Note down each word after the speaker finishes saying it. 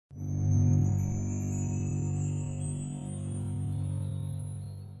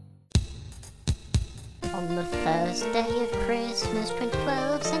On the first day of Christmas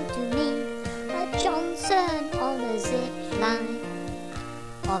 2012, sent to me a Johnson on a zip line.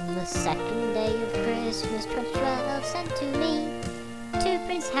 On the second day of Christmas 2012, sent to me two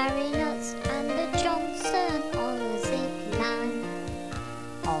Prince Harry nuts and a Johnson on a zip line.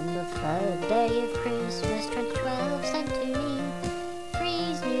 On the third day of Christmas 2012, sent to me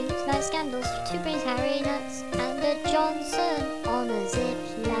three Newsnight scandals, two Prince Harry nuts and a Johnson on a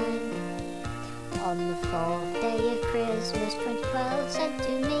zip line. On the fourth day of Christmas 2012, sent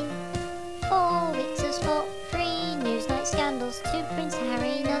to me 4 weeks of sport, 3 Newsnight scandals, 2 Prince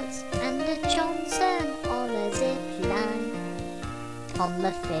Harry nuts and a Johnson on a zip line. On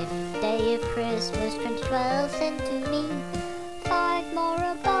the fifth day of Christmas 2012, sent to me 5 more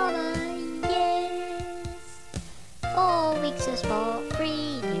Obama years, 4 weeks of sport,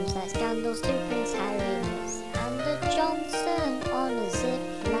 3 Newsnight scandals, 2 Prince Harry nuts and a Johnson on a zip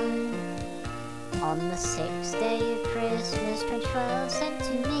line. On the sixth day of Christmas 2012, sent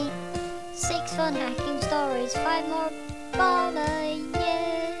to me 6 fun hacking stories, 5 more Obama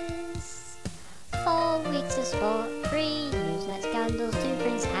years, 4 weeks of sport, 3 Newsnight scandals, 2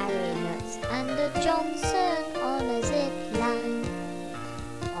 Prince Harry nuts and a Johnson on a zip line.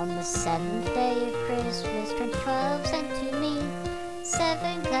 On the seventh day of Christmas 2012, sent to me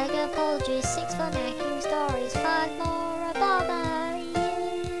 7 clever apologies, 6 fun hacking stories, 5 more Obama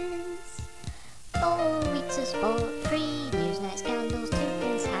years, 4 weeks of sport, 3 Newsnight scandals, 2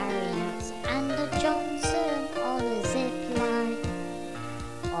 Prince Harry nuts and a Johnson on a zip line.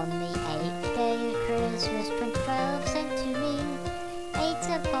 On the 8th day of Christmas 2012, sent to me 8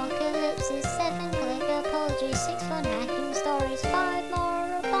 apocalypses, 7 clever apologies, 6 fun hacking stories, 5 more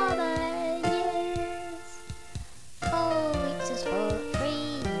Obama years, 4 weeks of sport,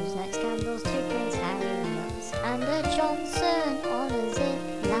 3 Newsnight scandals, 2 Prince Harry nuts and a Johnson on a zip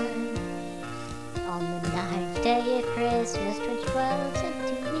line. On the 9th day of Christmas 2012, sent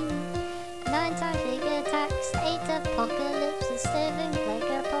to me 9 times bigger tax, 8 apocalypses, 7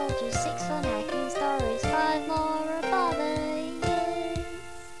 clever apologies, 6 fun hacking stories, 5 more Obama years,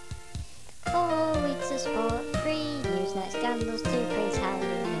 4 weeks of sport, 3 Newsnight scandals, 2 Prince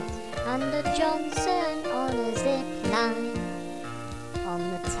Harry nuts and a Johnson on a zip line. On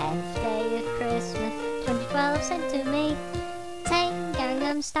the 10th day of Christmas 2012, sent to me 10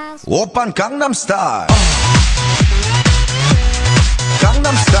 Gangnam Styles. 오빤 강남 스타일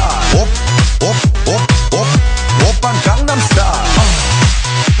강남 스타일 오빤 강남 스타일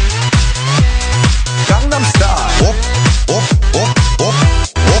강남 스타일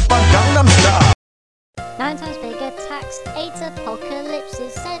오빤 강남 스타일 9 times bigger tax, 8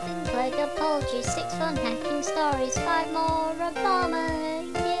 apocalypses, 7 clever apologies, 6 fun hacking stories, 5 more Obama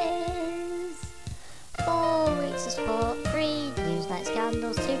years, 4 weeks of sport, 3 Newsnight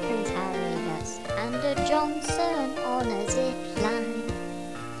scandals, 2 Prince Harry nuts and a Johnson on a zip line.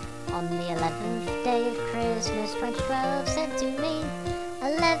 On the 11th day of Christmas 2012, sent to me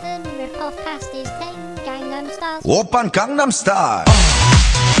 11 rip-off pasties, 10 Gangnam Styles. 오빤 강남 스타일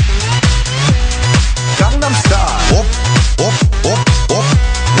강남 스타일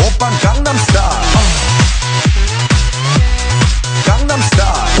오빤 강남 스타일 강남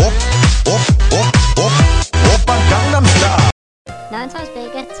스타일 오빤 강남 스타일 9 times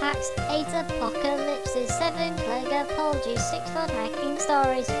bigger tax, 8 apocalypses, 7 clever apologies, 6 fun hacking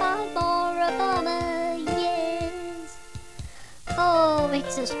stories, 5 more Obama years, 4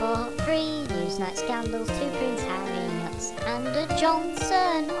 weeks of sport, 3 Newsnight scandals, 2 Prince Harry nuts and a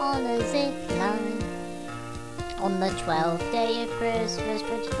Johnson on a zip line. On the 12th day of Christmas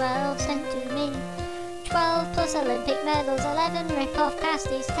 2012, sent to me 12 plus Olympic medals, 11 rip-off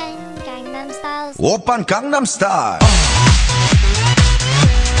pasties, 10 Gangnam Styles. 오빤 강남 스타일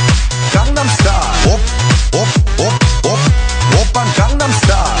강남 스타일 오빤 강남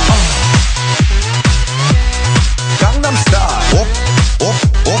스타일 강남 스타일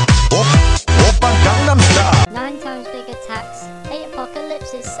오빤 강남 스타일 9 times bigger tax, 8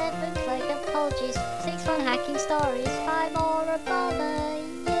 apocalypses, 7 clever apologies, 6 fun hacking stories, 5 more Obama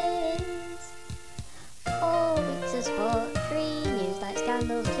years, 4 weeks of sport, 3 Newsnight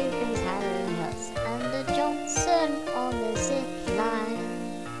scandals, 2 Prince Harry nuts and a Johnson on the zip line.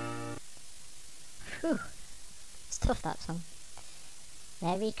 Whew, it's tough, that song.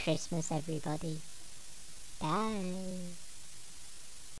 Merry Christmas, everybody. Bye.